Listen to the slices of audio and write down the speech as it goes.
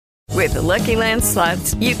With the Lucky Land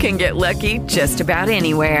Slots, you can get lucky just about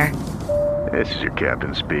anywhere. This is your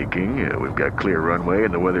captain speaking. We've got clear runway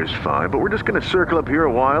and the weather's fine, but we're just going to circle up here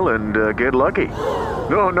a while and get lucky.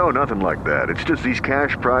 No, nothing like that. It's just these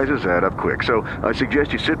cash prizes add up quick. So I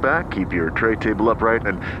suggest you sit back, keep your tray table upright,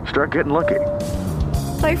 and start getting lucky.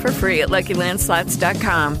 Play for free at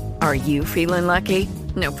LuckyLandSlots.com. Are you feeling lucky?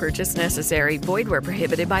 No purchase necessary. Void where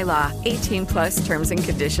prohibited by law. 18+ terms and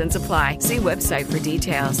conditions apply. See website for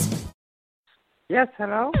details. Yes,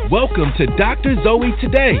 hello? Welcome to Dr. Zoe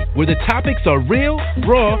Today, where the topics are real,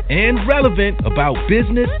 raw, and relevant about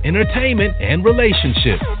business, entertainment, and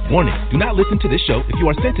relationships. Warning, do not listen to this show if you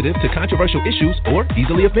are sensitive to controversial issues or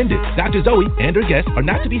easily offended. Dr. Zoe and her guests are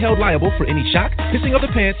not to be held liable for any shock, pissing of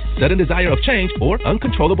the pants, sudden desire of change, or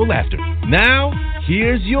uncontrollable laughter. Now,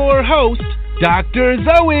 here's your host, Dr.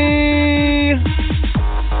 Zoe!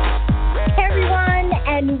 Hey everyone,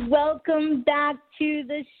 and welcome back to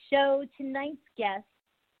the show. Tonight's guest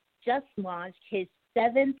just launched his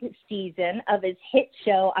 7th season of his hit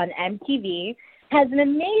show on MTV, has an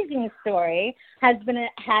amazing story, has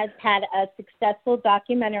had a successful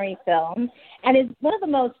documentary film, and is one of the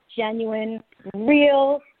most genuine,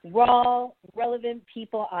 real, raw, relevant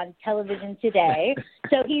people on television today.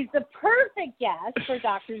 So he's the perfect guest for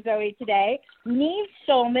Dr. Zoe Today, NEV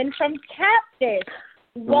Schulman from Catfish.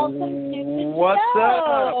 Welcome to the What's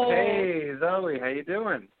show. up? Hey, Zoe, how you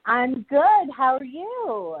doing? I'm good. How are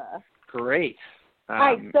you? Great. All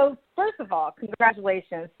right, so first of all,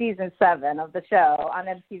 congratulations, season 7 of the show on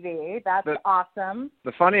MTV. That's awesome.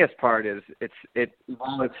 The funniest part is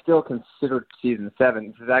while it's still considered season 7,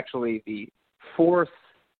 this is actually the 4th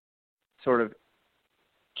sort of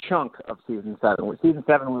chunk of season 7. Season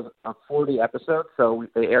 7 was 40 episodes, so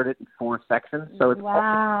they aired it in 4 sections. So it's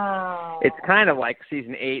it's kind of like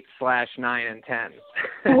season 8/9 and 10.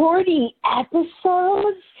 40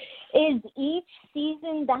 episodes? Is each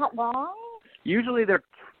season that long? Usually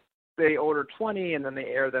they order 20 and then they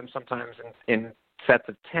air them sometimes in sets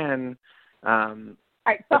of 10.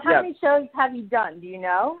 All right, so how many shows have you done? Do you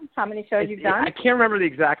know how many shows you've done? I can't remember the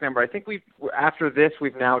exact number. I think after this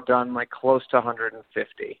we've now done like close to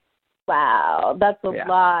 150. Wow, that's a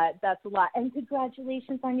lot. That's a lot. And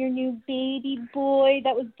congratulations on your new baby boy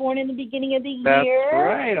that was born in the beginning of the year.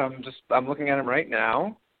 That's right. I'm looking at him right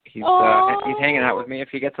now. He's hanging out with me. If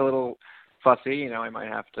he gets a little fussy, I might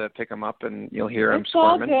have to pick him up and you'll hear him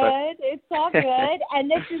squirming. It's all good. And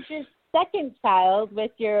this is your second child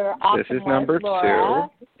with your awesome This is wife, number Laura.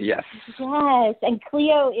 2. Yes. Yes. And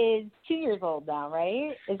Cleo is 2 years old now,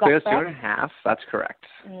 right? Is Cleo's that correct? 2.5. That's correct.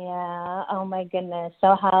 Yeah. Oh my goodness.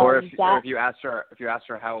 So how? Or if you asked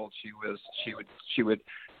her how old she was, she would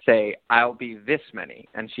say, "I'll be this many,"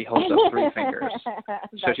 and she holds up 3 fingers.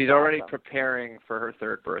 So she's already preparing for her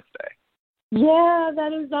 3rd birthday. Yeah,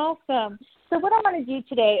 that is awesome. So what I want to do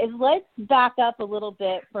today is let's back up a little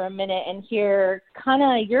bit for a minute and hear kind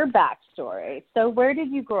of your backstory. So where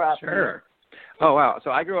did you grow up? Sure. Oh, wow.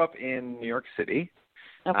 So I grew up in New York City.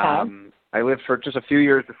 Okay. I lived for just a few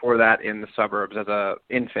years before that in the suburbs as an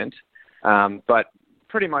infant. But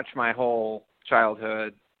pretty much my whole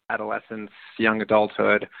childhood, adolescence, young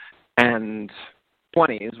adulthood, and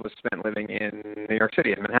 20s was spent living in New York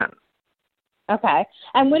City, in Manhattan. Okay.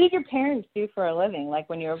 And what did your parents do for a living, like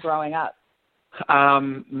when you were growing up?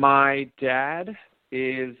 My dad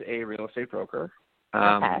is a real estate broker.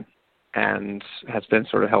 Okay. And has been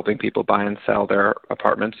sort of helping people buy and sell their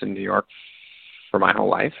apartments in New York for my whole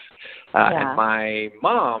life. And my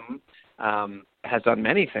mom has done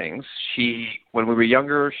many things. When we were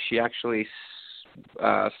younger, she actually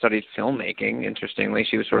studied filmmaking, interestingly.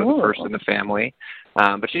 She was sort of the first in the family.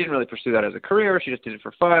 But she didn't really pursue that as a career. She just did it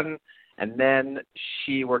for fun. And then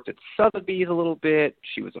she worked at Sotheby's a little bit.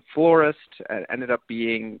 She was a florist and ended up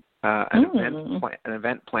being an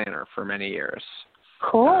event planner for many years.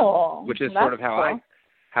 Cool. Which is sort of how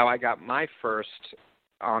I got my first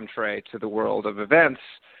entree to the world of events.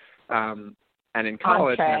 And in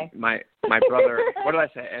college, my brother. What did I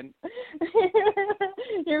say? And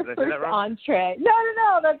your first entree.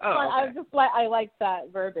 No, that's fine. Okay. I like that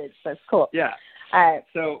verbiage. That's cool. Yeah. All right.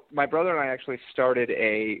 So my brother and I actually started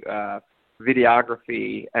a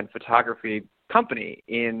videography and photography company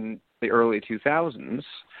in the early 2000s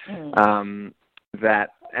that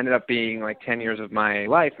ended up being like 10 years of my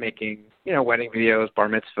life making, wedding videos, bar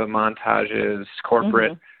mitzvah montages,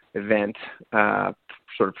 corporate event,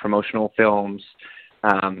 sort of promotional films.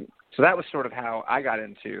 So that was sort of how I got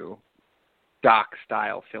into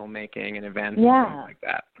doc-style filmmaking and events and things like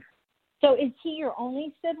that. So is he your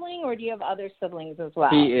only sibling, or do you have other siblings as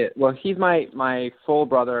well? He is. Well, he's my full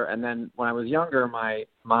brother, and then when I was younger, my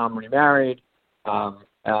mom remarried,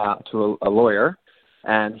 to a lawyer,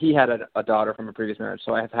 and he had a daughter from a previous marriage.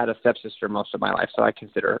 So I have had a stepsister most of my life. So I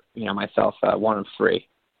consider myself one of three.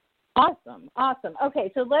 Awesome.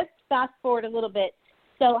 Okay, so let's fast forward a little bit.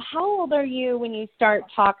 So how old are you when you start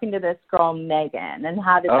talking to this girl, Megan, and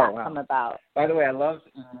how did that come about? By the way, I love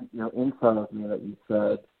intro of me that you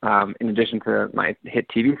said. In addition to my hit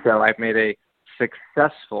TV show, I've made a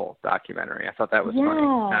successful documentary. I thought that was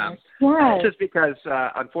funny. Yes. Just because,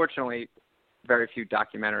 unfortunately, very few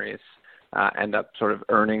documentaries end up sort of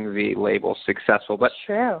earning the label successful. But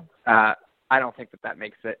true. I don't think that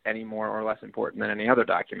makes it any more or less important than any other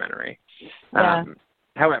documentary. Yeah.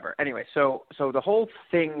 However, anyway, so the whole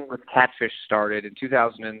thing with Catfish started in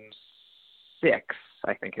 2006,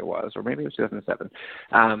 I think it was, or maybe it was 2007.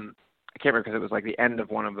 I can't remember because it was like the end of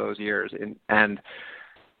one of those years, and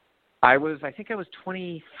I think I was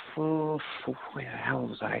 24. How old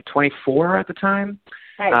was I? 24 at the time.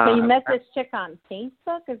 Right. So you met this chick on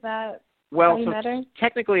Facebook? Is that how you met her?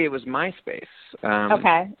 Technically it was MySpace.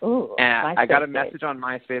 Okay. Ooh. And I got a message on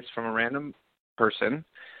MySpace from a random person.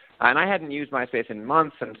 And I hadn't used MySpace in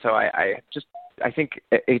months, and so I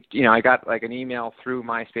got like an email through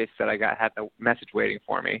MySpace that had a message waiting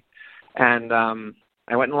for me, and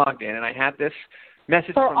I went and logged in, and I had this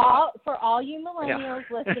message for all you millennials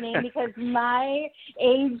listening, because my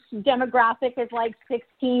age demographic is like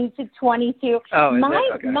 16 to 22. Oh,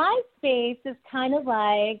 MySpace is kind of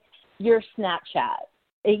like your Snapchat.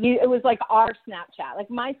 It was like our Snapchat. Like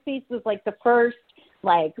MySpace was like the first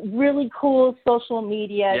like really cool social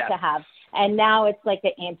media to have, and now it's like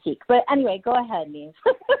an antique. But anyway, go ahead, Neve.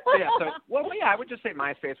 I would just say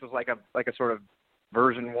MySpace was like a sort of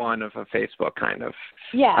version 1 of a Facebook kind of.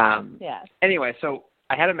 Yeah. Anyway, so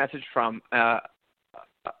I had a message from a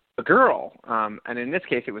girl, and in this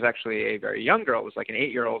case, it was actually a very young girl. It was like an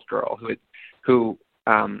 8-year-old girl who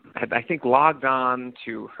had, I think, logged on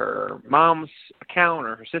to her mom's account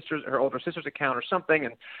or her older sister's account or something,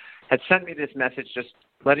 and had sent me this message just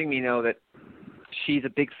letting me know that she's a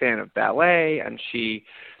big fan of ballet, and she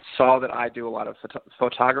saw that I do a lot of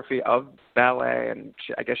photography of ballet, and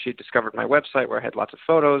I guess she discovered my website where I had lots of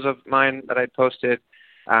photos of mine that I'd posted,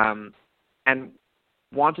 and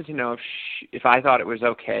wanted to know if I thought it was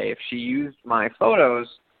okay if she used my photos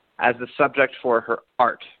as the subject for her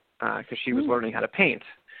art, because she was learning how to paint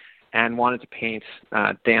and wanted to paint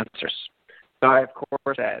dancers. So I, of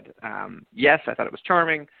course, said yes. I thought it was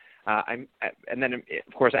charming. And then,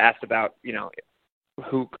 of course, asked about,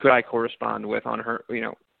 who could I correspond with on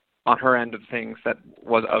her end of things that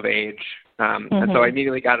was of age. And so I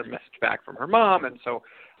immediately got a message back from her mom, and so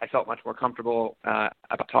I felt much more comfortable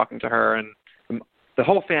about talking to her. And the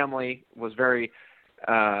whole family was very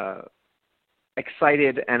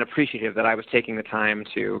excited and appreciative that I was taking the time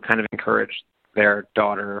to kind of encourage their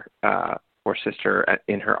daughter or sister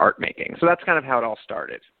in her art making. So that's kind of how it all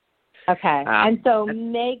started. Okay. And so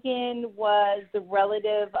Megan was the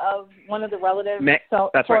relative of one of the relatives.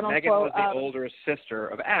 That's right. Megan was the older sister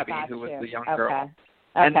of Abby, who was the young girl. Okay.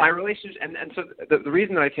 And my relationship, and so the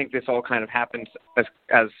reason that I think this all kind of happened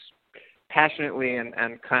as passionately and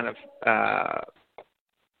kind of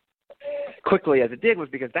quickly as it did was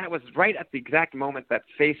because that was right at the exact moment that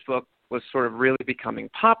Facebook was sort of really becoming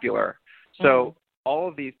popular. So all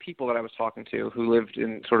of these people that I was talking to who lived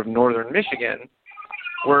in sort of northern Michigan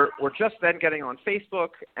were just then getting on Facebook,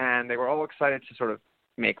 and they were all excited to sort of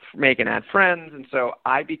make and add friends, and so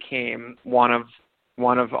I became one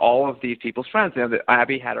of all of these people's friends.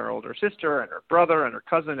 Abby had her older sister and her brother and her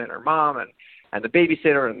cousin and her mom and the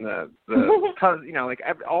babysitter and the cousin,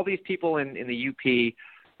 all these people in the UP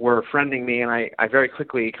were friending me, and I very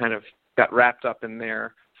quickly kind of got wrapped up in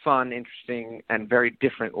their fun, interesting, and very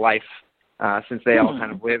different life since they all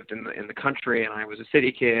kind of lived in the country, and I was a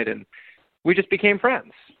city kid, and we just became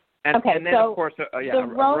friends. And then, so of course, the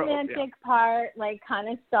romantic part, kind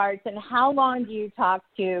of starts. And how long do you talk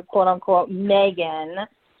to, quote unquote, Megan?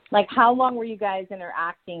 Like, how long were you guys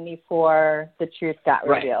interacting before the truth got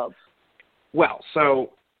revealed? Well, so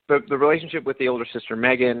the relationship with the older sister,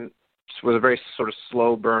 Megan, was a very sort of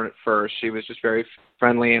slow burn at first. She was just very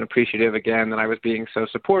friendly and appreciative again that I was being so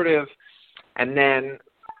supportive. And then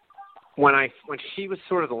when she was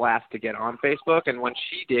sort of the last to get on Facebook, and when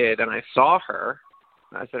she did, and I saw her,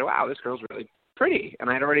 I said, wow, this girl's really pretty. And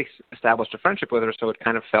I had already established a friendship with her, so it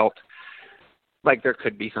kind of felt like there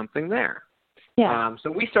could be something there. Yeah.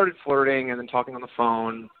 So we started flirting and then talking on the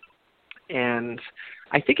phone. And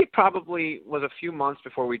I think it probably was a few months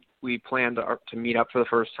before we planned to meet up for the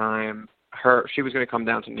first time. She was going to come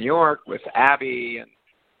down to New York with Abby and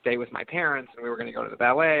stay with my parents, and we were going to go to the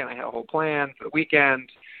ballet, and I had a whole plan for the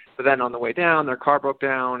weekend. But then on the way down, their car broke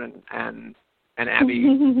down, and and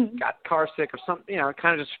Abby got car sick or something. You know, it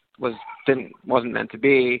kind of just wasn't meant to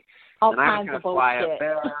be. All and I was kinds of fly bullshit. up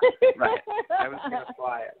there. Right. I was going to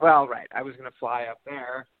fly. Well, right. I was going to fly up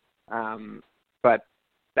there, but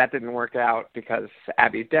that didn't work out because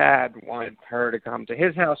Abby's dad wanted her to come to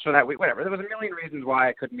his house for that week. Whatever. There was a million reasons why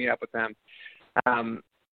I couldn't meet up with them.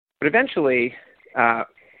 But eventually,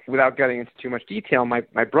 without getting into too much detail, my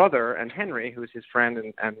brother and Henry, who's his friend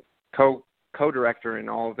and co-director in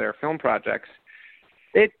all of their film projects,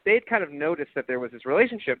 they'd kind of noticed that there was this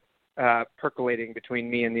relationship percolating between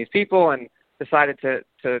me and these people, and decided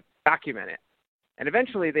to document it. And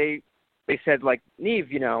eventually they said, like, Neve,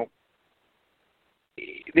 you know,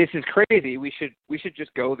 this is crazy. We should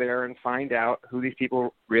just go there and find out who these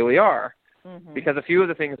people really are, because a few of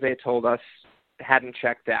the things they told us hadn't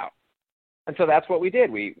checked out. And so that's what we did.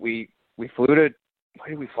 We flew to, where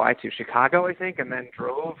did we fly to? Chicago, I think, and then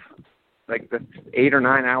drove like the 8 or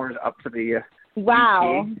 9 hours up to the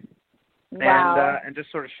Wow. UP, Wow. and just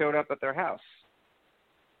sort of showed up at their house.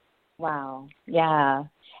 Wow. Yeah.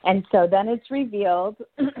 And so then it's revealed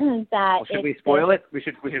that. Well, should we spoil it? We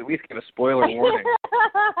should at least give a spoiler warning.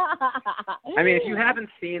 I mean, if you haven't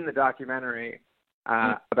seen the documentary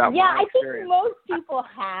about my experience, I think most people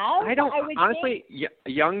have. I don't. Honestly,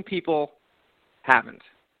 young people haven't.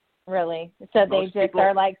 Really? So Most they just people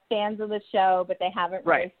are like fans of the show, but they haven't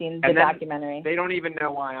really seen the documentary. They don't even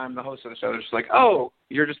know why I'm the host of the show. They're just like, oh,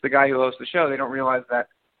 you're just the guy who hosts the show. They don't realize that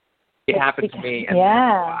it happened to me, and that's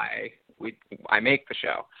why I make the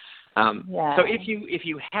show. So if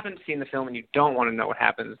you haven't seen the film and you don't want to know what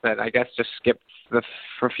happens, then I guess just skip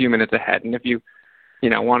for a few minutes ahead. And if you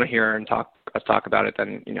want to hear and us talk about it,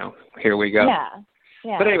 then here we go.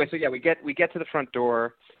 Yeah. But anyway, so we get to the front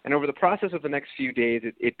door, and over the process of the next few days,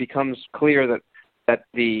 it becomes clear that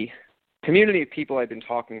the community of people I'd been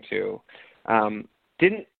talking to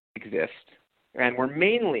didn't exist, and were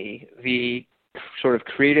mainly the sort of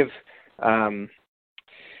creative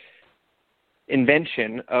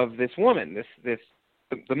invention of this woman,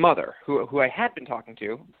 the mother who I had been talking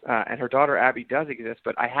to, and her daughter Abby does exist,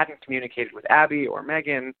 but I hadn't communicated with Abby or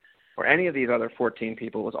Megan or any of these other 14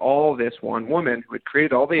 people. It was all this one woman who had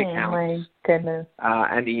created all the accounts. Oh my goodness.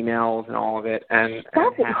 And emails and all of it. And who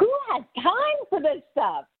has time for this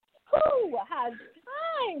stuff? Who has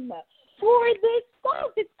time for this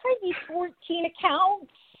stuff? It's crazy. 14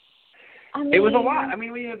 accounts. I mean, it was a lot. I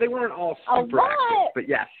mean, they weren't all super active, but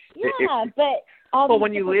yes. Yeah, but all these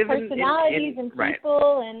when you live personalities and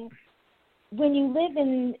people, right. And when you live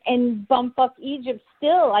in bumfuck Egypt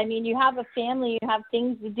still, I mean, you have a family, you have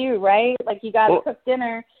things to do, right? Like, you got to cook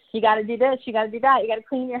dinner, you got to do this, you got to do that, you got to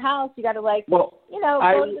clean your house, you got to, go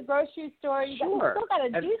to the grocery store, you still got to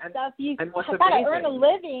do stuff. You got to earn a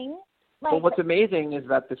living. Well, what's amazing is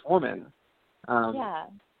that this woman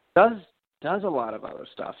does a lot of other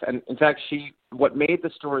stuff. And, in fact, what made the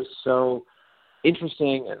story so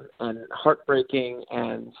interesting and heartbreaking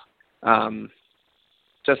and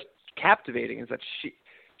just captivating is that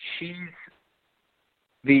she's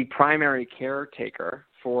the primary caretaker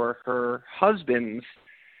for her husband's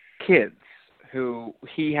kids, who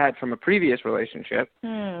he had from a previous relationship,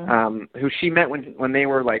 who she met when they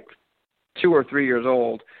were like 2 or 3 years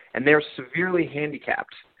old, and they're severely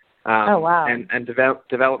handicapped. Oh wow! And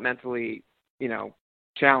developmentally,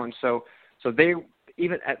 challenged. So they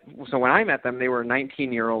so when I met them, they were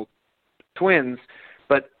 19-year-old twins,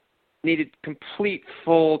 but needed complete,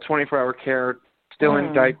 full 24-hour care, still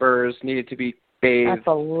in diapers, needed to be bathed. That's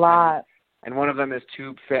a lot. And one of them is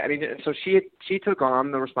tube fed. I mean, so she took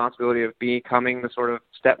on the responsibility of becoming the sort of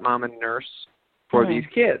stepmom and nurse for these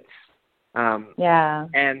kids.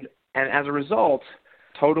 And as a result,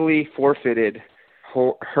 totally forfeited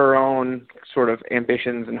her own sort of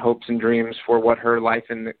ambitions and hopes and dreams for what her life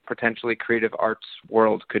in the potentially creative arts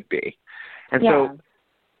world could be. And so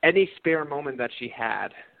any spare moment that she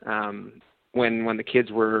had when the kids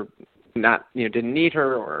were not, didn't need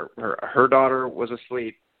her, or her daughter was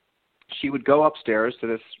asleep, she would go upstairs to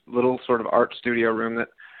this little sort of art studio room that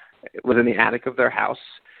was in the attic of their house,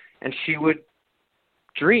 and she would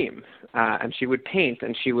dream, and she would paint,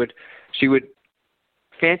 and she would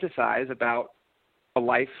fantasize about a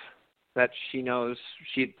life that she knows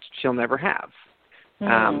she'll never have.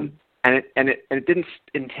 And it didn't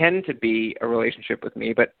intend to be a relationship with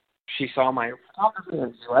me, but she saw my photography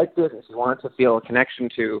and she liked it, and she wanted to feel a connection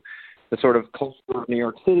to the sort of culture of New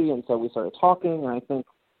York City, and so we started talking, and I think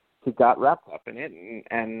he got wrapped up in it,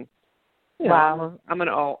 and wow. I'm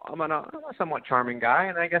a somewhat charming guy,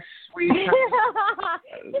 and I guess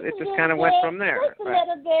it just kind of went from there. Just a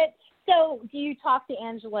little bit. So, do you talk to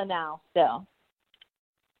Angela now still?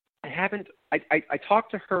 I haven't I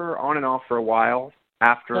talked to her on and off for a while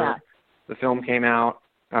after the film came out,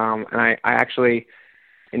 and I actually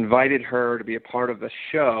invited her to be a part of the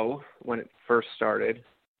show when it first started,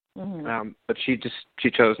 but she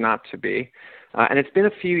chose not to be. And it's been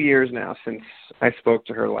a few years now since I spoke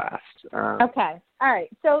to her last. Okay. All right.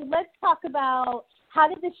 So let's talk about, how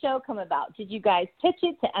did the show come about? Did you guys pitch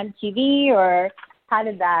it to MTV, or how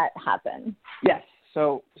did that happen? Yes.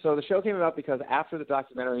 So the show came about because after the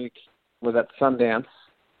documentary was at Sundance,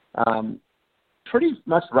 pretty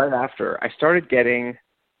much right after, I started getting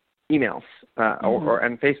emails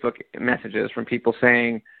and Facebook messages from people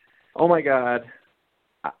saying, "Oh my God,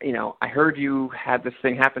 I heard you had this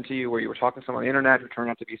thing happen to you where you were talking to someone on the internet who turned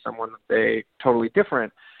out to be someone totally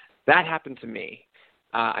different. That happened to me.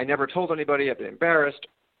 I never told anybody. I've been embarrassed,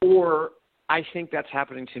 or I think that's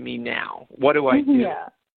happening to me now. What do I do?"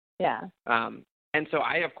 Yeah. And so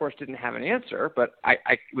I, of course, didn't have an answer, but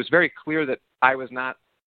it was very clear that I was not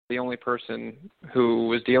the only person who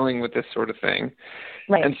was dealing with this sort of thing.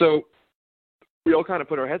 Right. And so we all kind of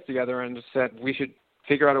put our heads together and just said we should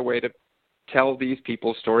figure out a way to tell these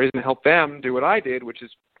people's stories and help them do what I did, which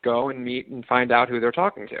is go and meet and find out who they're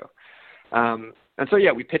talking to. And so,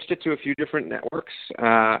 we pitched it to a few different networks.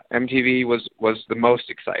 MTV was the most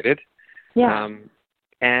excited. Yeah.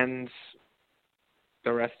 And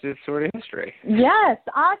the rest is sort of history. Yes,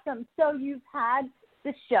 awesome. So you've had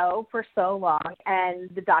the show for so long, and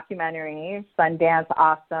the documentary, Sundance,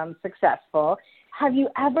 awesome, successful. Have you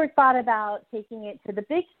ever thought about taking it to the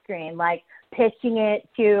big screen, like pitching it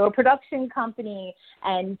to a production company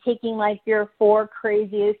and taking like your 4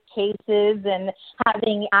 craziest cases and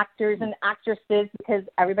having actors and actresses, because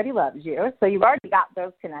everybody loves you, so you've already got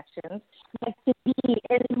those connections, like to be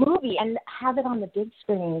in a movie and have it on the big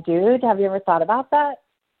screen, dude? Have you ever thought about that?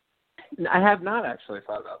 I have not actually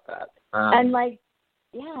thought about that. And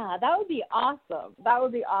that would be awesome. That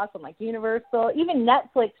would be awesome. Like Universal, even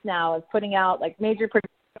Netflix now is putting out like major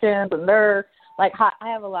productions, and they're like hot. I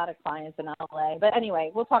have a lot of clients in LA, but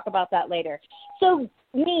anyway, we'll talk about that later. So,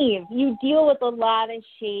 Neve, you deal with a lot of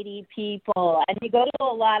shady people, and you go to a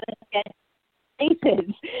lot of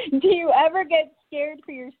places. Do you ever get scared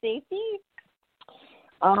for your safety?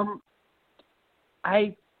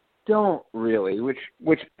 I don't really, which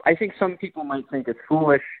I think some people might think is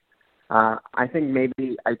foolish. I think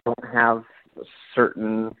maybe I don't have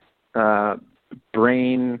certain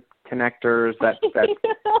brain connectors that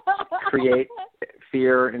create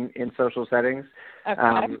fear in social settings.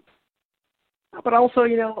 Okay. But also,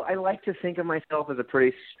 I like to think of myself as a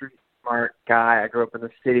pretty street smart guy. I grew up in the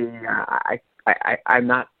city. I'm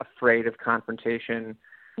not afraid of confrontation.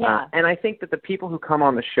 Yeah. And I think that the people who come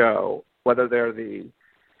on the show, whether they're the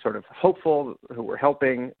sort of hopeful who we're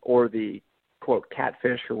helping or the, quote,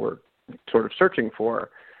 catfish who we're sort of searching for,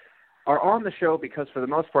 are on the show because for the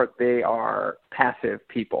most part they are passive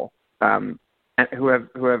people and who have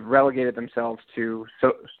relegated themselves to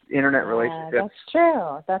internet relationships.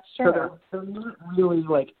 That's true. So they're not really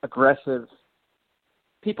like aggressive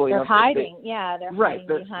people. They're hiding. They're right.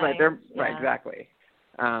 Hiding behind. Right. Right. Exactly.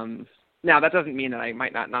 Now that doesn't mean that I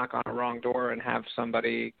might not knock on a wrong door and have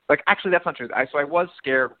somebody actually that's not true. So I was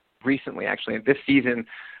scared recently actually this season.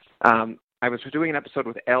 I was doing an episode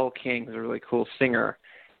with Elle King, who's a really cool singer,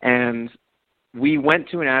 and we went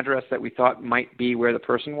to an address that we thought might be where the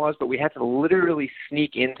person was, but we had to literally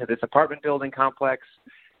sneak into this apartment building complex,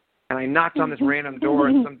 and I knocked on this random door,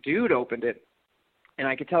 and some dude opened it, and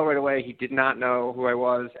I could tell right away he did not know who I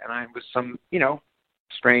was, and I was some,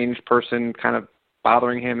 strange person kind of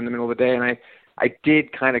bothering him in the middle of the day, and I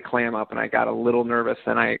did kind of clam up, and I got a little nervous,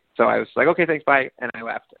 and so I was like, okay, thanks, bye, and I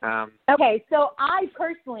left. Okay, so I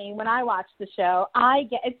personally, when I watch the show,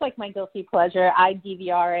 it's like my guilty pleasure. I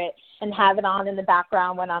DVR it and have it on in the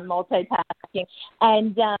background when I'm multitasking,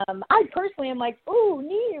 and I personally am like, ooh,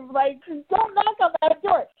 Neve, don't knock on that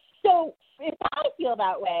door. So if I feel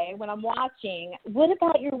that way when I'm watching, what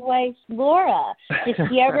about your wife, Laura? Does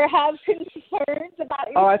she ever have concerns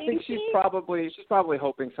about your safety? I think she's probably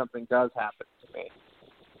hoping something does happen to me.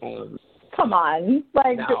 Come on. No,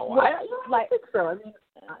 I don't think so. I mean,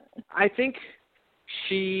 I think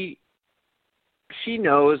she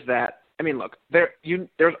knows that. I mean, look,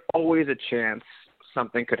 there's always a chance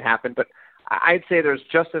something could happen, but I'd say there's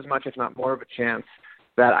just as much, if not more of a chance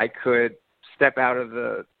that I could step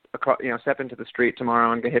into the street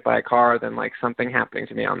tomorrow and get hit by a car than something happening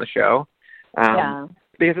to me on the show.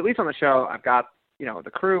 Because at least on the show, I've got,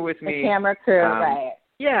 the crew with me. The camera crew, right.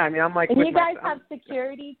 Yeah, I mean, I'm like. And you guys have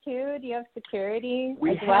security too? Do you have security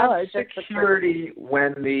as well? We have security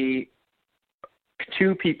when the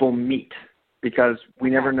 2 people meet, because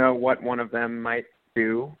we never know what one of them might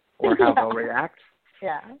do or how they'll react.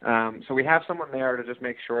 Yeah. So we have someone there to just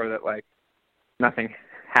make sure that, like, nothing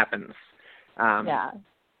happens.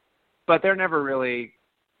 But there never really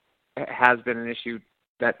has been an issue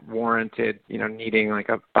that warranted, needing like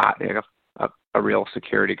a real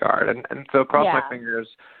security guard. And so cross my fingers.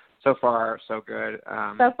 So far, so good.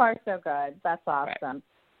 So far, so good. That's awesome. Right.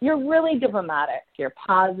 You're really diplomatic. You're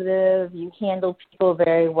positive. You handle people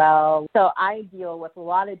very well. So I deal with a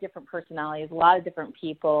lot of different personalities, a lot of different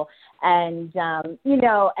people. And, and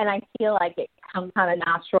I feel like it comes kind of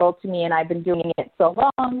natural to me, and I've been doing it so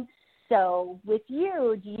long. So with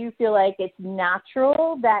you, do you feel like it's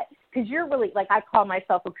natural that, because you're really, like, I call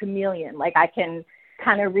myself a chameleon. Like, I can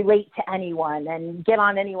kind of relate to anyone and get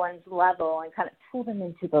on anyone's level and kind of pull them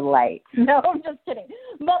into the light. No, I'm just kidding.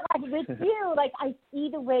 But like with you, like I see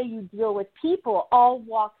the way you deal with people, all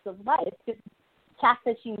walks of life. Because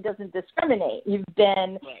catfishing doesn't discriminate. You've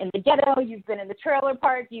been in the ghetto, you've been in the trailer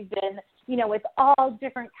park, you've been, with all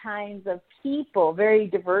different kinds of people, very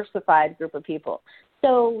diversified group of people.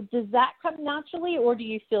 So does that come naturally, or do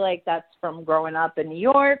you feel like that's from growing up in New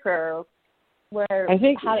York, or where? I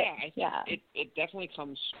think, it definitely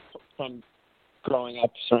comes from growing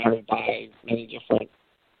up surrounded by many different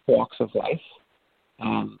walks of life.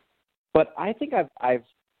 But I think I've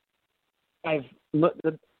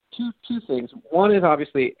the two things. One is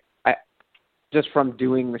obviously just from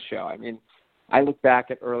doing the show. I mean, I look back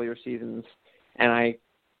at earlier seasons, and I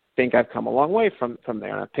think I've come a long way from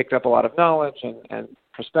there. And I've picked up a lot of knowledge and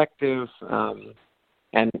perspective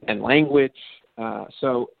and language.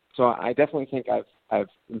 So I definitely think I've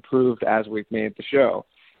improved as we've made the show.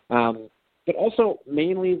 But also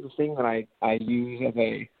mainly the thing that I use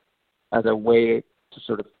as a way to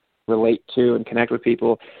sort of relate to and connect with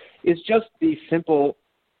people is just the simple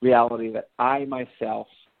reality that I myself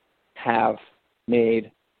have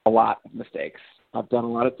made a lot of mistakes. I've done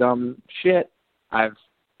a lot of dumb shit. I've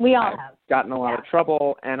gotten a lot of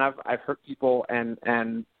trouble, and I've hurt people and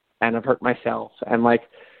I've hurt myself, and like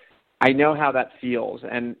I know how that feels.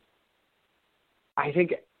 And I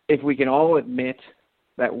think if we can all admit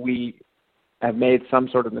that we have made some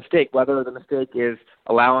sort of mistake, whether the mistake is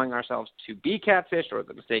allowing ourselves to be catfished or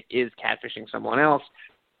the mistake is catfishing someone else,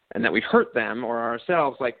 and that we've hurt them or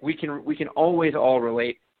ourselves, like we can always all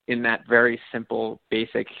relate in that very simple,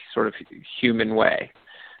 basic sort of human way.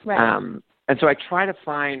 Right. And so I try to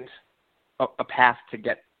find a path to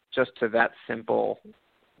get just to that simple,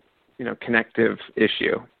 connective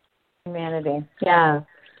issue. Humanity. Yeah.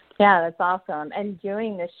 Yeah, that's awesome. And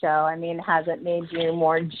doing this show, I mean, has it made you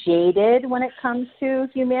more jaded when it comes to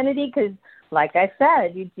humanity? Because, like I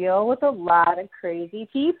said, you deal with a lot of crazy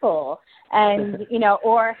people. And,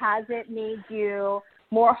 or has it made you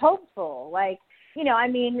more hopeful? Like, I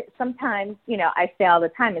mean, sometimes, I say all the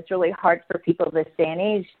time, it's really hard for people this day and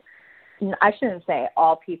age. I shouldn't say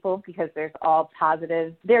all people, because there's all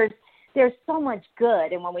positive. There's so much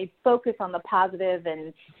good, and when we focus on the positive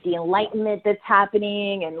and the enlightenment that's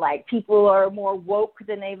happening, and like people are more woke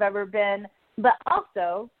than they've ever been, but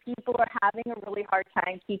also people are having a really hard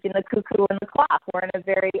time keeping the cuckoo in the clock. We're in a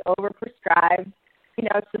very overprescribed,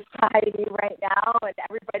 society right now, and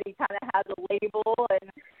everybody kind of has a label,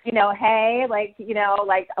 and hey, like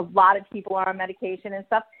a lot of people are on medication and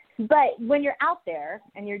stuff. But when you're out there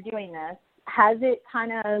and you're doing this, has it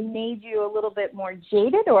kind of made you a little bit more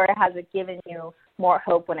jaded, or has it given you more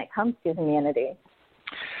hope when it comes to humanity?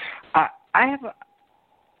 I've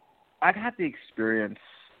had the experience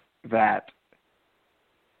that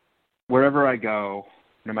wherever I go,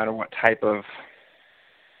 no matter what type of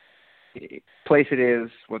place it is,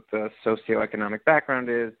 what the socioeconomic background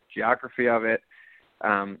is, geography of it,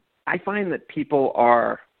 I find that people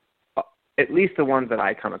are, at least the ones that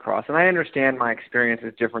I come across, and I understand my experience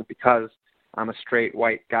is different because I'm a straight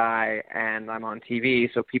white guy and I'm on TV,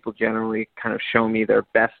 so people generally kind of show me their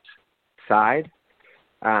best side,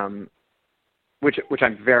 which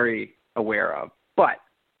I'm very aware of. But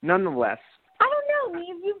nonetheless, I don't know,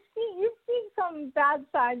 Neve. You've seen some bad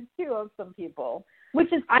sides too of some people,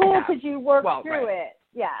 which is cool because you work through it.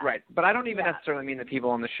 Yeah. Right. But I don't even necessarily mean the people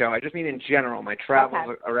on the show. I just mean in general. My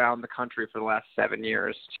travels around the country for the last 7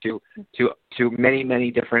 years to many,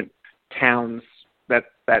 many different towns that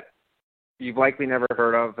you've likely never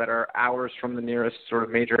heard of, that are hours from the nearest sort of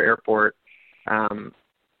major airport,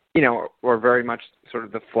 or very much sort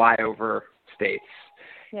of the flyover states.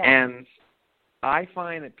 Yeah. And I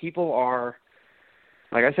find that people are,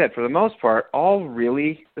 like I said, for the most part, all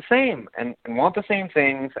really the same and want the same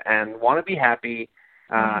things and want to be happy.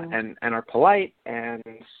 And are polite and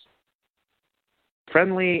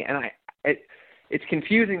friendly, and it's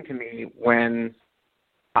confusing to me when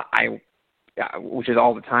I which is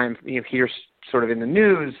all the time. You hear sort of in the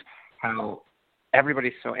news how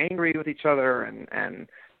everybody's so angry with each other, and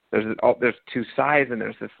there's two sides, and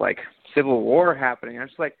there's this like civil war happening. I'm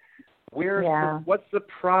just like, what's the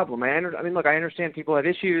problem? I mean, look, I understand people have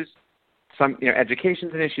issues. Some,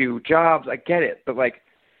 education's an issue, jobs, I get it, but like,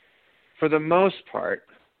 for the most part,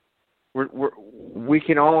 we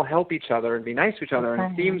can all help each other and be nice to each other,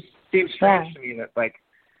 and it seems strange to me that like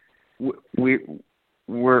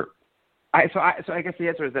So I guess the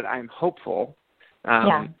answer is that I'm hopeful,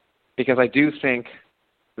 because I do think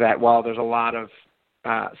that while there's a lot of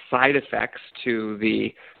side effects to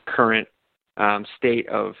the current state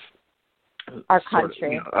of our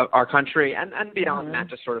country, our country, and beyond that,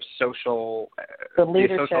 just sort of social, the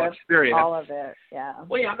leadership, social experience, all of it. Yeah.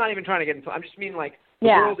 Well, I'm not even trying to get into. I'm just mean like the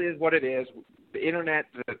world is what it is. The internet,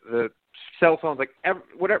 the cell phones, like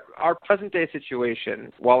whatever. Our present day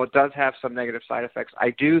situation, while it does have some negative side effects, I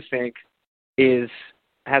do think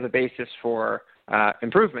has a basis for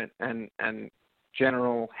improvement and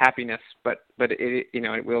general happiness. But it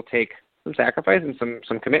it will take some sacrifice and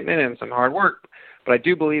some commitment and some hard work. But I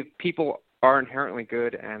do believe people are inherently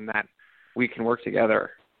good, and that we can work together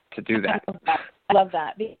to do that. I love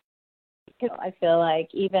that. Because I feel like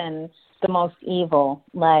even the most evil,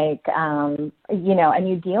 like, and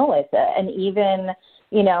you deal with it. And even,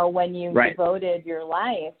 when you devoted your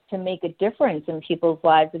life to make a difference in people's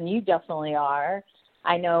lives, and you definitely are.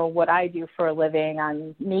 I know what I do for a living.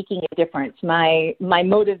 I'm making a difference. My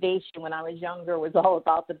motivation when I was younger was all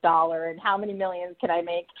about the dollar and how many millions can I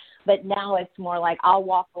make. But now it's more like I'll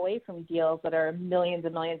walk away from deals that are millions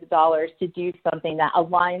and millions of dollars to do something that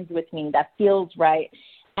aligns with me, that feels right.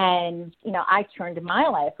 And, I turned my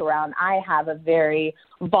life around. I have a very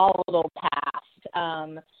volatile past,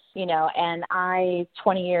 and I,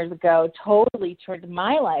 20 years ago, totally turned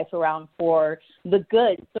my life around for the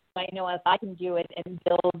good. So I know if I can do it and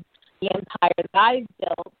build the empire that I've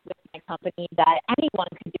built with my company, that anyone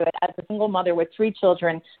can do it. As a single mother with 3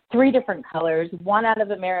 children, 3 different colors, 1 out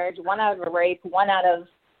of a marriage, 1 out of a rape, 1 out of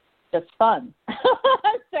just fun.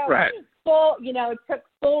 Full, took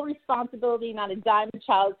full responsibility, not a dime of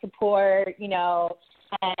child support,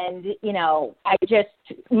 and,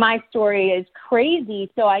 my story is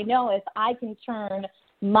crazy. So I know if I can turn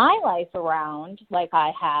my life around like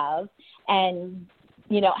I have and,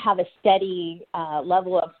 have a steady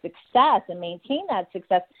level of success and maintain that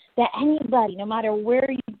success, that anybody, no matter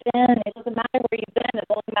where you've been, it doesn't matter where you've been, it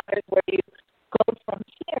only matters where you go from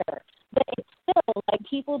here. But it's still like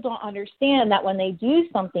people don't understand that when they do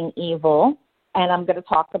something evil, and I'm going to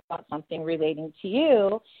talk about something relating to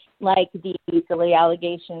you, like the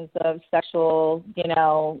allegations of sexual,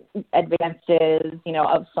 advances,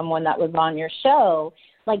 of someone that was on your show.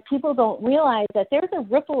 Like, people don't realize that there's a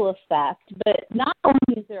ripple effect, but not only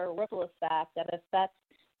is there a ripple effect that affects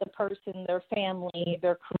the person, their family,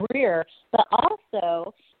 their career, but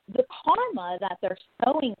also the karma that they're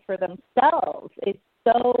sowing for themselves is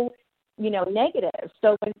so, negative.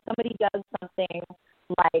 So when somebody does something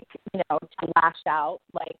like, to lash out,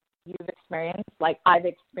 like you've experienced, like I've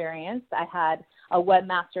experienced, I had a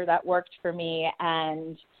webmaster that worked for me,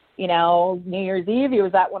 and New Year's Eve, he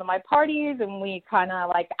was at one of my parties, and we kind of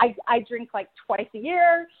like, I drink like twice a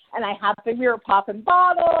year, and I have we were popping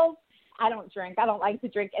bottles. I don't drink. I don't like to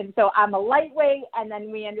drink. And so I'm a lightweight, and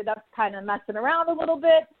then we ended up kind of messing around a little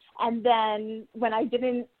bit. And then when I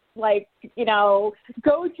didn't,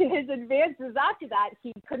 go to his advances after that,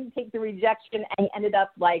 he couldn't take the rejection, and he ended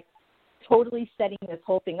up totally setting this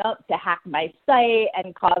whole thing up to hack my site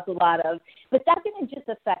and cause a lot of, but that didn't just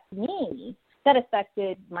affect me. That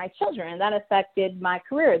affected my children. That affected my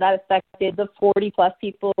career. That affected the 40-plus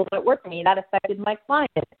people that work for me. That affected my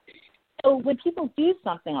clients. So when people do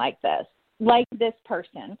something like this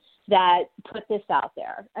person that put this out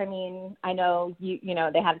there, I mean, I know,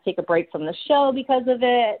 they had to take a break from the show because of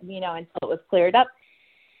it, until it was cleared up.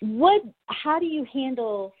 How do you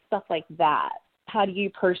handle stuff like that? How do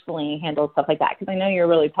you personally handle stuff like that? Because I know you're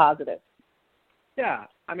really positive. Yeah,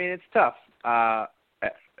 I mean, it's tough.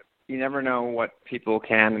 You never know what people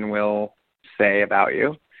can and will say about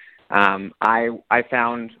you. I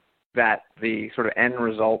found that the sort of end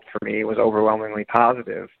result for me was overwhelmingly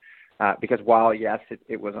positive, because while, yes,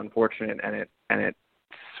 it was unfortunate and it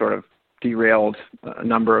sort of derailed a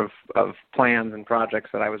number of plans and projects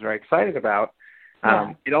that I was very excited about,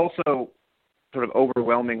 it also sort of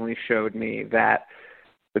overwhelmingly showed me that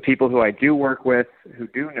the people who I do work with, who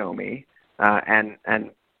do know me, and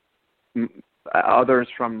others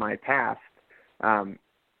from my past,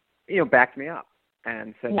 backed me up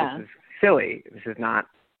and said, this is silly. This is not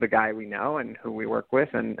the guy we know and who we work with.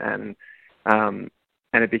 And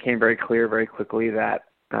it became very clear very quickly that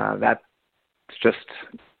that's just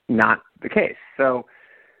not the case. So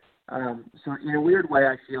in a weird way,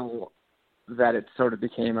 I feel that it sort of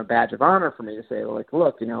became a badge of honor for me to say, like,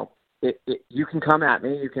 look, you can come at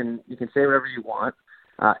me, you can say whatever you want.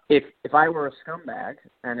 If I were a scumbag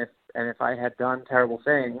and if I had done terrible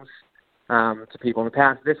things to people in the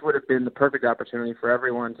past, this would have been the perfect opportunity for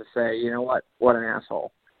everyone to say, you know what an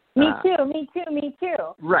asshole. Me too.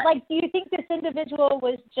 Right. Like, do you think this individual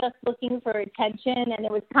was just looking for attention, and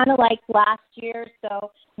it was kind of like last year?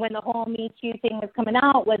 So when the whole Me Too thing was coming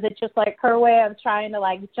out, was it just like her way of trying to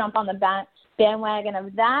like jump on the bandwagon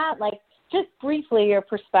of that? Like, just briefly, your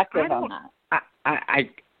perspective on that.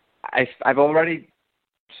 I've already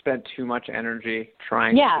spent too much energy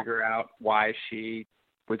trying to figure out why she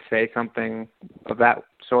would say something of that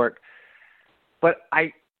sort. But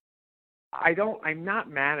I'm not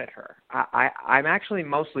mad at her. I'm actually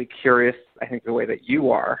mostly curious, I think the way that you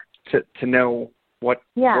are, to know what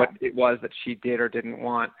it was that she did or didn't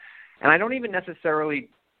want. And I don't even necessarily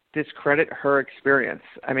discredit her experience.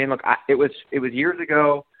 I mean, look, it was years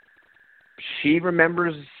ago. She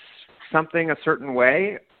remembers something a certain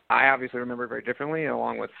way. I obviously remember it very differently,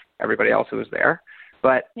 along with everybody else who was there.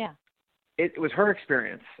 But it was her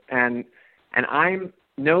experience, and I'm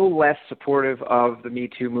no less supportive of the Me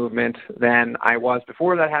Too movement than I was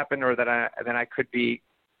before that happened, or than I could be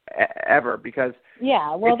ever, because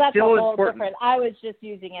that's a whole different. I was just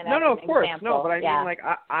using it as an of course, example. no, but I mean, like,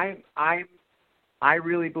 I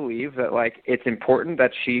really believe that, like, it's important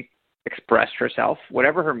that she expressed herself,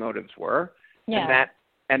 whatever her motives were, and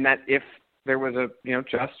that if there was a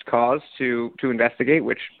just cause to investigate,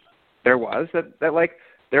 which there was, that like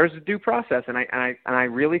there's a due process, and I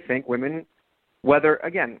really think women, whether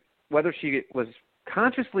she was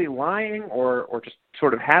consciously lying or just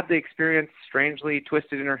sort of had the experience strangely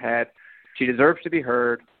twisted in her head, she deserves to be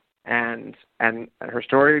heard, and her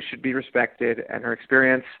story should be respected, and her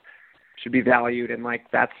experience should be valued, and like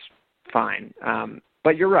that's fine.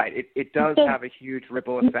 But you're right, it does have a huge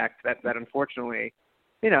ripple effect that unfortunately,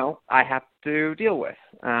 I have to deal with.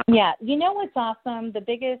 What's awesome?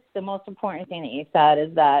 The most important thing that you said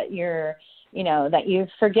is that that you've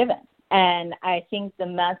forgiven. And I think the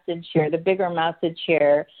message here, the bigger message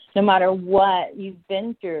here, no matter what you've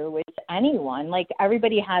been through with anyone, like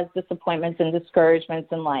everybody has disappointments and discouragements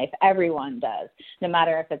in life. Everyone does. No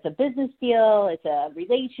matter if it's a business deal, it's a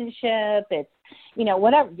relationship, it's,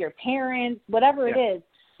 whatever, your parents, whatever it is.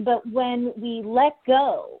 But when we let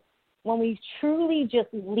go, when we truly just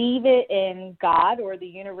leave it in God or the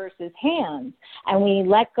universe's hands and we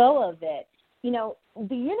let go of it,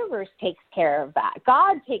 the universe takes care of that.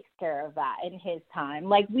 God takes care of that in his time.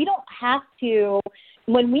 Like, we don't have to,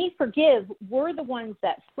 when we forgive, we're the ones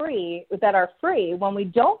that are free. When we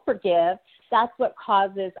don't forgive, that's what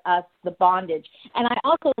causes us the bondage. And I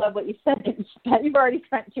also love what you said, that you've already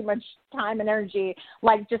spent too much time and energy,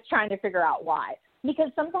 like, just trying to figure out why.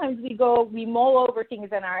 Because sometimes we mull over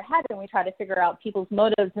things in our head and we try to figure out people's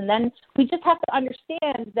motives, and then we just have to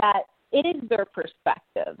understand that it is their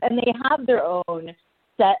perspective, and they have their own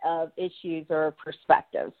set of issues or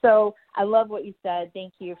perspectives. So I love what you said.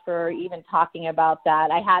 Thank you for even talking about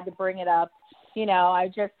that. I had to bring it up. I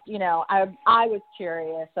was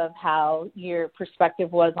curious of how your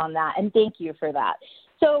perspective was on that, and thank you for that.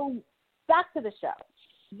 So back to the show.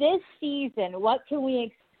 This season, what can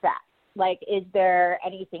we expect? Like, is there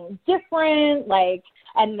anything different? Like,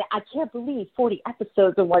 and I can't believe 40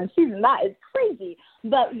 episodes in one season. That is crazy.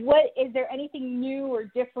 But is there anything new or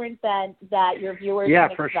different that your viewers can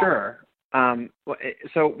expect? Yeah, for sure.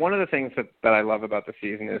 So one of the things that I love about the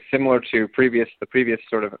season is similar to the previous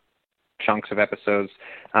sort of chunks of episodes.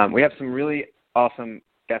 We have some really awesome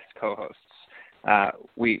guest co-hosts.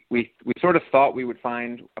 We sort of thought we would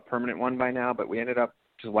find a permanent one by now, but we ended up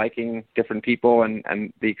just liking different people and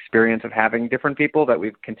the experience of having different people that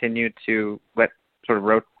we've continued to let sort of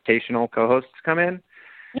rotational co-hosts come in.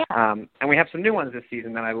 Yeah. And we have some new ones this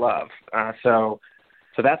season that I love. So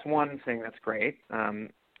that's one thing that's great.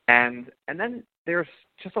 And then there's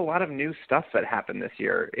just a lot of new stuff that happened this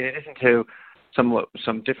year. In addition to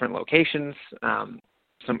some different locations, some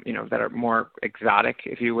that are more exotic,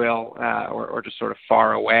 if you will, or just sort of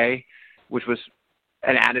far away, which was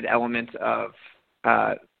an added element of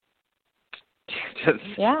the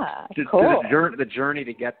journey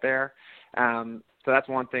to get there. So that's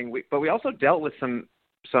one thing. But we also dealt with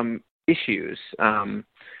some issues,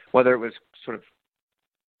 whether it was sort of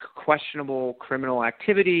questionable criminal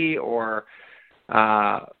activity or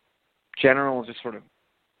general just sort of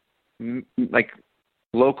like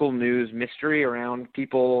local news mystery around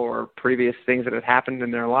people or previous things that had happened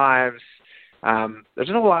in their lives. There's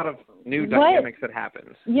just a lot of new dynamics that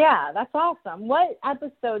happens. Yeah, that's awesome. What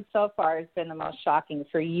episode so far has been the most shocking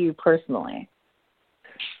for you personally?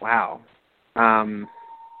 Wow.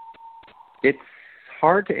 It's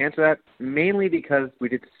hard to answer that, mainly because we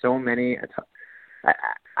did so many.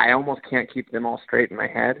 I almost can't keep them all straight in my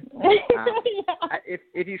head.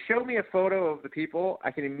 If you show me a photo of the people,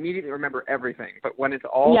 I can immediately remember everything. But when it's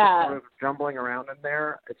all sort of jumbling around in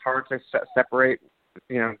there, it's hard to separate,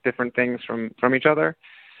 different things from each other.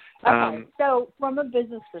 Okay, so from a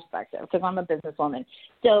business perspective, because I'm a businesswoman,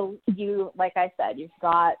 so you, like I said, you've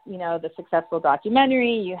got, the successful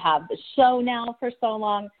documentary, you have the show now for so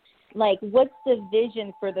long. Like, what's the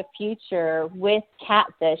vision for the future with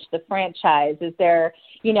Catfish, the franchise? Is there,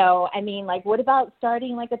 what about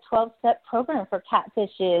starting like a 12-step program for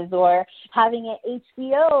catfishes, or having an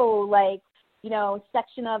HBO,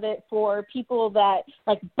 section of it for people that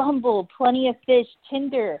like Bumble, Plenty of Fish,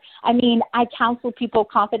 Tinder? I mean, I counsel people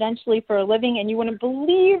confidentially for a living, and you wouldn't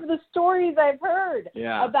believe the stories I've heard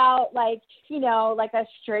about a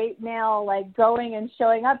straight male going and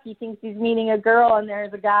showing up. He thinks he's meeting a girl, and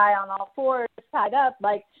there's a guy on all fours tied up,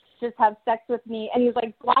 just have sex with me, and he's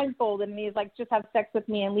blindfolded, and he's just have sex with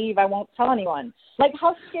me and leave. I won't tell anyone.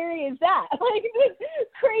 How scary is that? This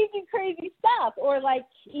crazy stuff. Or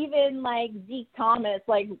even Zeke Thomas,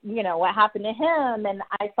 what happened to him? And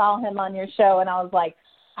I saw him on your show, and I was like,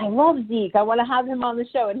 I love Zeke. I want to have him on the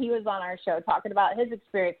show, and he was on our show talking about his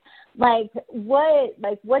experience. What's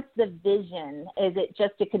the vision? Is it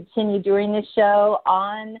just to continue doing the show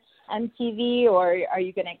on MTV, or are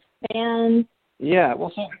you going to expand? Yeah,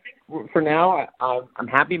 well, for now, I'm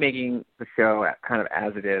happy making the show kind of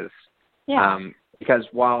as it is. Yeah. Because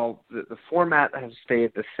while the format has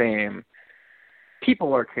stayed the same,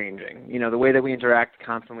 people are changing. The way that we interact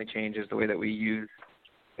constantly changes. The way that we use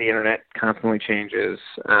the internet constantly changes.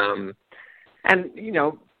 And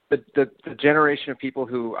the generation of people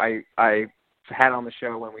who I had on the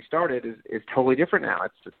show when we started is totally different now.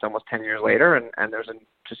 It's almost 10 years later, and there's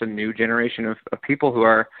just a new generation of people who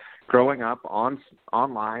are growing up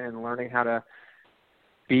online and learning how to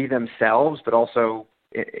be themselves, but also,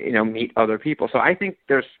 meet other people. So I think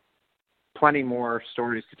there's plenty more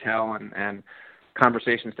stories to tell and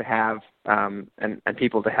conversations to have, and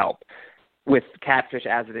people to help with Catfish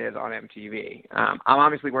as it is on MTV. I'm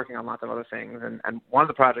obviously working on lots of other things, and one of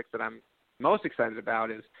the projects that I'm most excited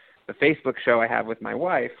about is the Facebook show I have with my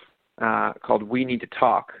wife called We Need to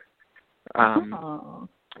Talk.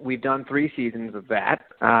 We've done 3 seasons of that.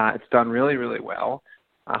 It's done really, really well.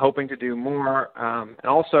 Hoping to do more, and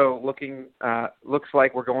also looks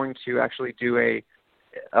like we're going to actually do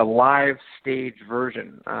a live stage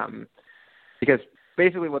version, because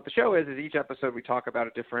basically what the show is each episode we talk about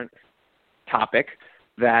a different topic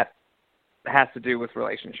that has to do with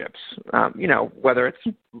relationships. Whether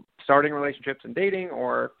it's starting relationships and dating,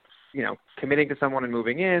 or committing to someone and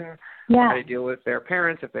moving in, how to deal with their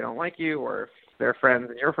parents if they don't like you, or if their friends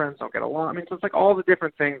and your friends don't get along. I mean, so it's all the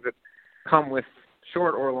different things that come with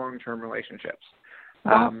short or long-term relationships.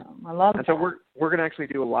 Awesome. I love that. And so we're going to actually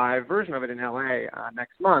do a live version of it in LA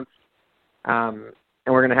next month, and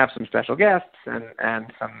we're going to have some special guests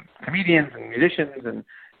and some comedians and musicians, and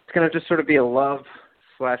it's going to just sort of be a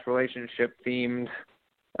love/relationship themed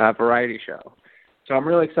variety show. So I'm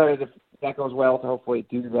really excited if that goes well to hopefully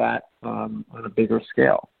do that on a bigger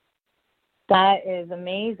scale. That is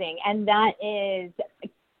amazing. And that is,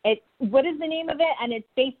 what is the name of it? And it's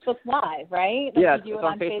Facebook Live, right? It's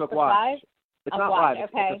on Facebook Watch. Live? It's not live.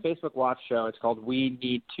 Okay. It's a Facebook Watch show. It's called We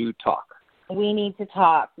Need to Talk. We Need to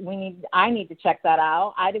Talk. I need to check that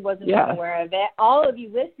out. I wasn't even aware of it. All of you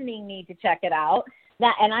listening need to check it out.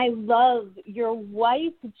 And I love your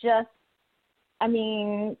wife.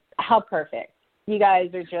 How perfect. You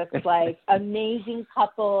guys are just amazing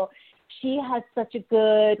couple. She has such a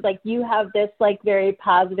good, you have this very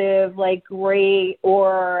positive, great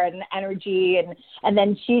aura and energy, and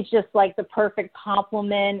then she's just the perfect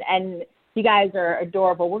complement, and you guys are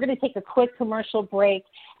adorable. We're going to take a quick commercial break,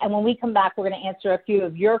 and when we come back, we're going to answer a few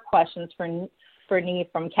of your questions for NEV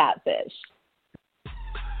from Catfish.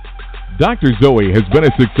 Dr. Zoe has been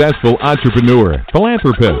a successful entrepreneur,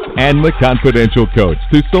 philanthropist, and the confidential coach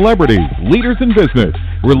to celebrities, leaders in business,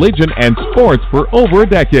 religion, and sports for over a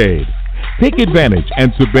decade. Take advantage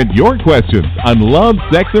and submit your questions on love,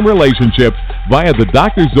 sex, and relationships via the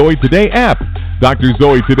Dr. Zoe Today app,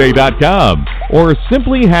 drzoetoday.com, or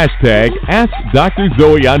simply hashtag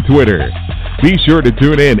AskDrZoe on Twitter. Be sure to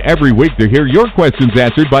tune in every week to hear your questions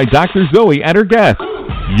answered by Dr. Zoe and her guests.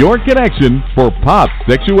 Your connection for pop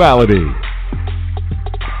sexuality.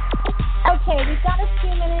 Okay, we've got a few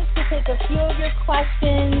minutes to take a few of your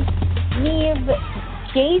questions. NEV,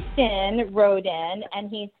 Jason wrote in, and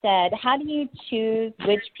he said, how do you choose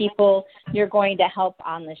which people you're going to help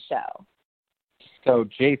on the show? So,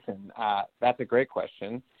 Jason, that's a great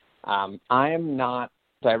question. I am not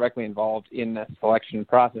directly involved in the selection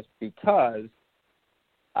process because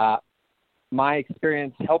my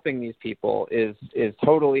experience helping these people is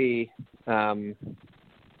totally, I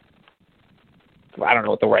don't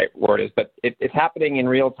know what the right word is, but it's happening in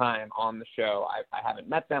real time on the show. I haven't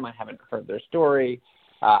met them. I haven't heard their story.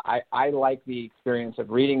 I like the experience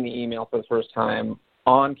of reading the email for the first time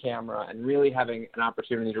on camera and really having an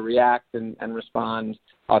opportunity to react and respond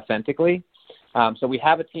authentically. So we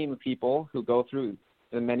have a team of people who go through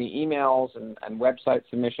the many emails and website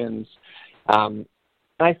submissions. And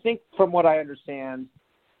I think from what I understand,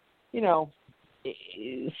 70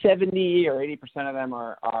 or 80% of them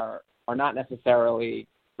are not necessarily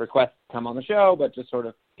requests to come on the show, but just sort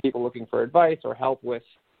of people looking for advice or help with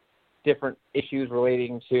different issues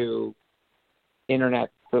relating to internet,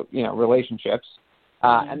 relationships.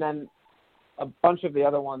 And then a bunch of the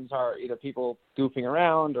other ones are either people goofing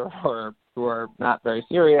around or who are not very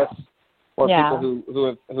serious, or people who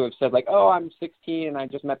have said like, oh, I'm 16 and I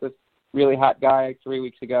just met this really hot guy 3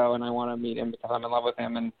 weeks ago and I want to meet him because I'm in love with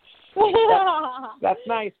him. And that's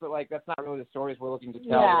nice, but like that's not really the stories we're looking to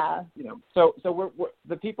tell. Yeah. So we're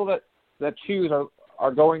the people that choose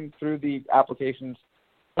are going through the applications,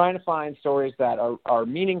 trying to find stories that are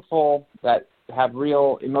meaningful, that have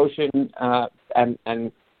real emotion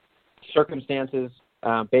and circumstances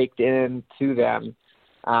baked into them.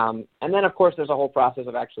 And then, of course, there's a whole process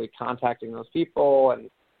of actually contacting those people and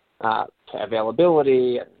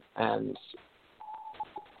availability and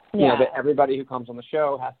that everybody who comes on the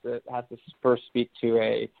show has to first speak to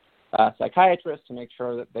a psychiatrist to make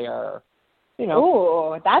sure that they are,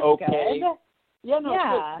 that's okay. good.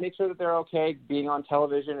 Make sure that they're okay being on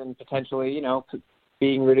television and potentially,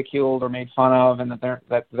 being ridiculed or made fun of, and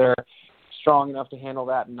that they're strong enough to handle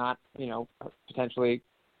that and not, potentially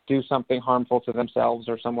do something harmful to themselves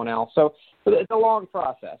or someone else. So it's a long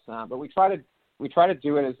process, but we try to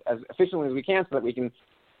do it as efficiently as we can so that we can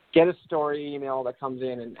get a story email that comes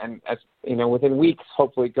in and as within weeks,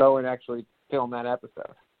 hopefully go and actually film that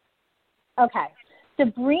episode. Okay.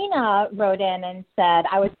 Sabrina wrote in and said,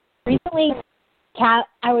 I was recently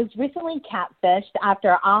catfished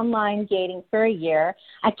after online dating for a year.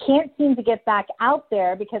 I can't seem to get back out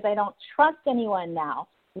there because I don't trust anyone now.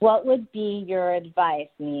 What would be your advice,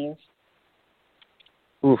 Neve?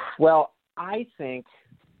 Well, I think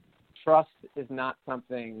trust is not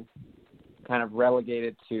something kind of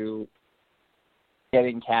relegated to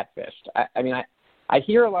getting catfished. I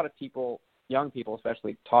hear a lot of people, young people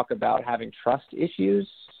especially, talk about having trust issues,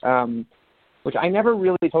 which I never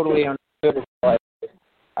really totally understood until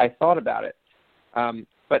I thought about it.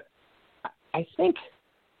 But I think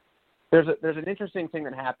there's an interesting thing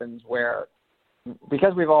that happens where,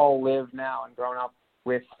 because we've all lived now and grown up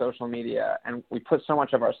with social media and we put so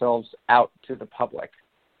much of ourselves out to the public,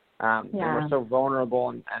 and we're so vulnerable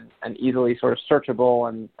and easily sort of searchable,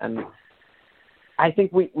 and I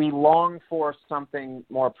think we long for something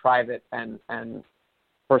more private and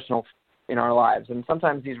personal in our lives. And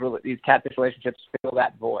sometimes these catfish relationships fill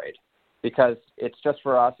that void because it's just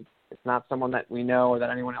for us. It's not someone that we know or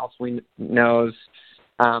that anyone else knows.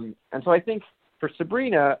 And so I think for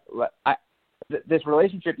Sabrina, this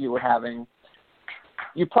relationship you were having,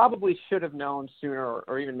 you probably should have known sooner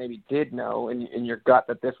or even maybe did know in your gut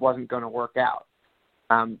that this wasn't going to work out.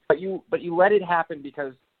 But you let it happen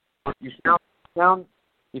because you found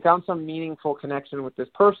some meaningful connection with this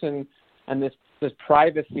person, and this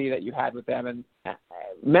privacy that you had with them and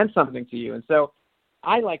meant something to you. And so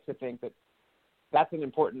I like to think that that's an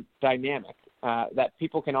important dynamic that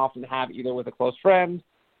people can often have either with a close friend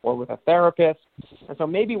or with a therapist. And so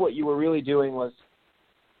maybe what you were really doing was,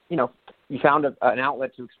 you found an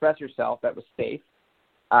outlet to express yourself that was safe,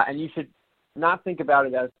 and you should not think about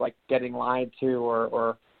it as like getting lied to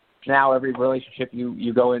or now every relationship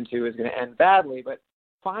you go into is going to end badly, but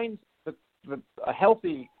find a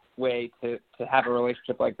healthy way to have a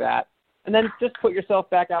relationship like that, and then just put yourself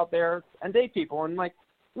back out there and date people. And like,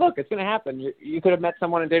 look, it's going to happen. You could have met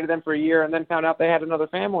someone and dated them for a year and then found out they had another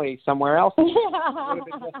family somewhere else. It would have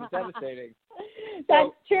been just as devastating.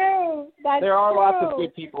 That's true. There are lots of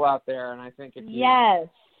good people out there, and I think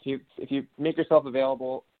if you make yourself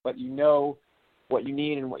available, but you know what you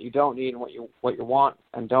need and what you don't need and what you want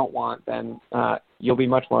and don't want, then you'll be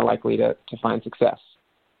much more likely to find success.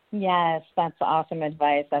 Yes, that's awesome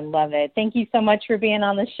advice. I love it. Thank you so much for being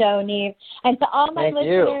on the show, Neve. And to all my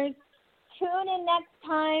listeners, tune in next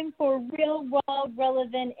time for real world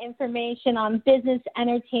relevant information on business,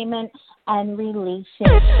 entertainment, and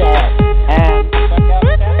relationships. And check out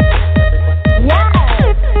Catfish. Yes!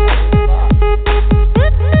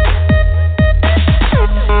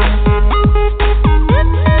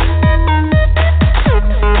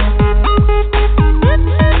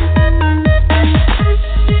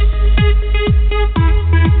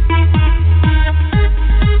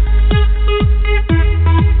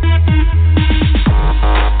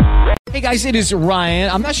 Hey guys, it is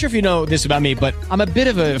Ryan. I'm not sure if you know this about me, but I'm a bit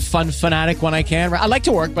of a fun fanatic when I can. I like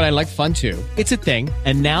to work, but I like fun too. It's a thing.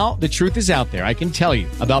 And now the truth is out there. I can tell you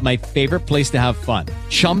about my favorite place to have fun.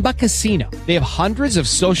 Chumba Casino. They have hundreds of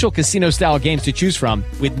social casino style games to choose from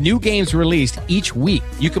with new games released each week.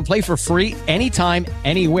 You can play for free anytime,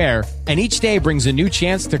 anywhere. And each day brings a new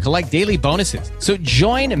chance to collect daily bonuses. So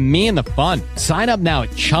join me in the fun. Sign up now at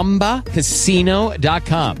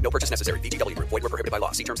ChumbaCasino.com. No purchase necessary. VGW. Void where prohibited by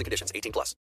law. See terms and conditions. 18+.